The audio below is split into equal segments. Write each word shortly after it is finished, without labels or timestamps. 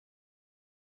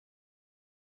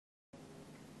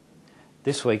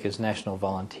This week is National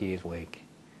Volunteers Week.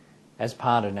 As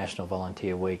part of National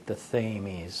Volunteer Week, the theme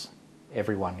is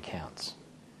Everyone Counts.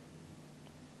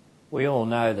 We all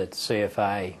know that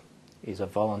CFA is a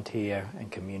volunteer and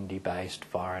community-based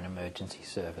fire and emergency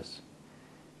service.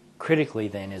 Critically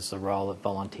then is the role that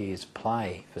volunteers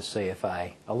play for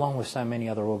CFA, along with so many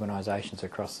other organisations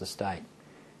across the state.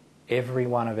 Every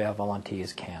one of our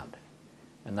volunteers count,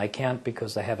 and they count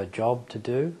because they have a job to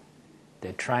do,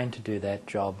 they're trained to do that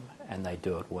job, and they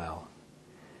do it well.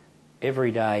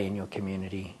 Every day in your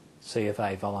community,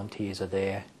 CFA volunteers are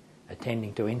there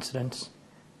attending to incidents,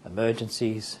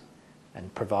 emergencies,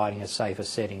 and providing a safer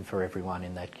setting for everyone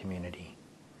in that community.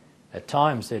 At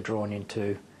times they're drawn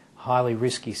into highly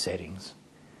risky settings,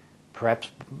 perhaps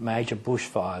major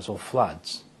bushfires or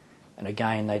floods, and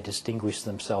again they distinguish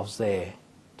themselves there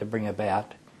to bring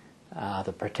about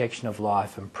the protection of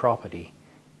life and property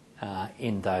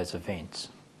in those events.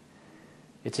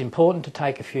 It's important to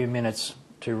take a few minutes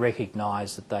to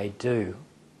recognise that they do,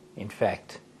 in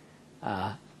fact,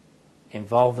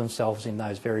 involve themselves in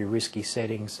those very risky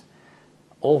settings,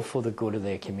 all for the good of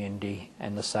their community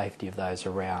and the safety of those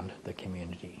around the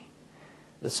community.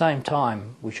 At the same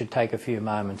time, we should take a few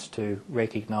moments to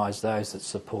recognise those that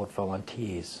support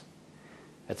volunteers.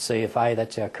 At CFA,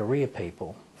 that's our career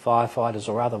people, firefighters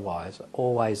or otherwise,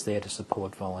 always there to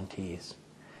support volunteers.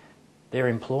 Their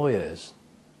employers,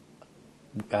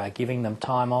 giving them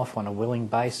time off on a willing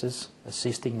basis,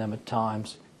 assisting them at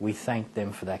times, we thank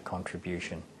them for that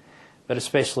contribution, but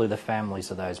especially the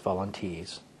families of those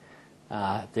volunteers.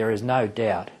 There is no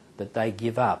doubt that they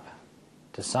give up,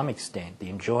 to some extent, the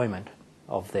enjoyment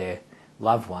of their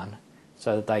loved one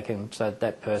so that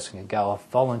that person can go off,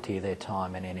 volunteer their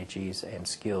time and energies and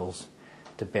skills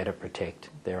to better protect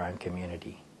their own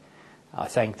community. I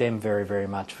thank them very, very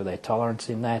much for their tolerance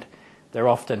in that. They're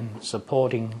often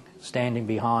supporting, standing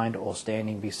behind or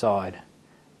standing beside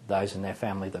those in their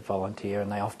family that volunteer, and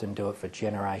they often do it for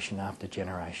generation after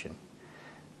generation.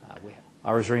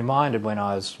 I was reminded when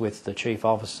I was with the Chief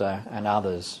Officer and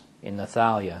others in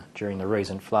Nathalia during the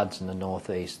recent floods in the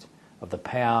northeast of the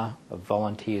power of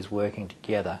volunteers working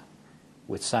together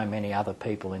with so many other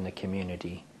people in the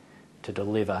community to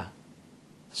deliver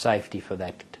safety for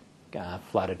that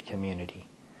flooded community.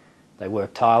 They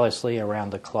work tirelessly around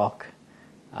the clock,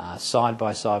 side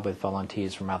by side with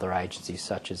volunteers from other agencies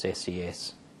such as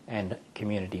SES and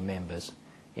community members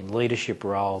in leadership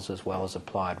roles as well as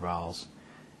applied roles.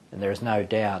 And there is no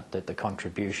doubt that the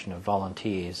contribution of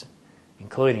volunteers,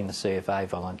 including the CFA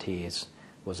volunteers,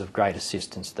 was of great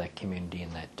assistance to that community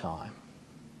in that time.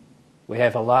 We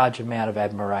have a large amount of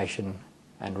admiration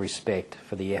and respect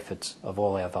for the efforts of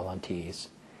all our volunteers.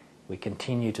 We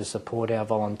continue to support our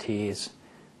volunteers.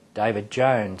 David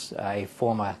Jones, a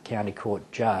former County Court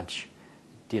judge,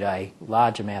 did a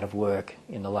large amount of work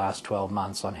in the last 12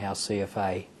 months on how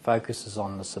CFA focuses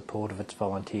on the support of its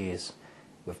volunteers.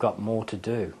 We've got more to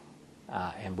do,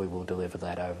 and we will deliver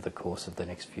that over the course of the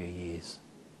next few years.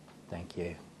 Thank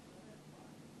you.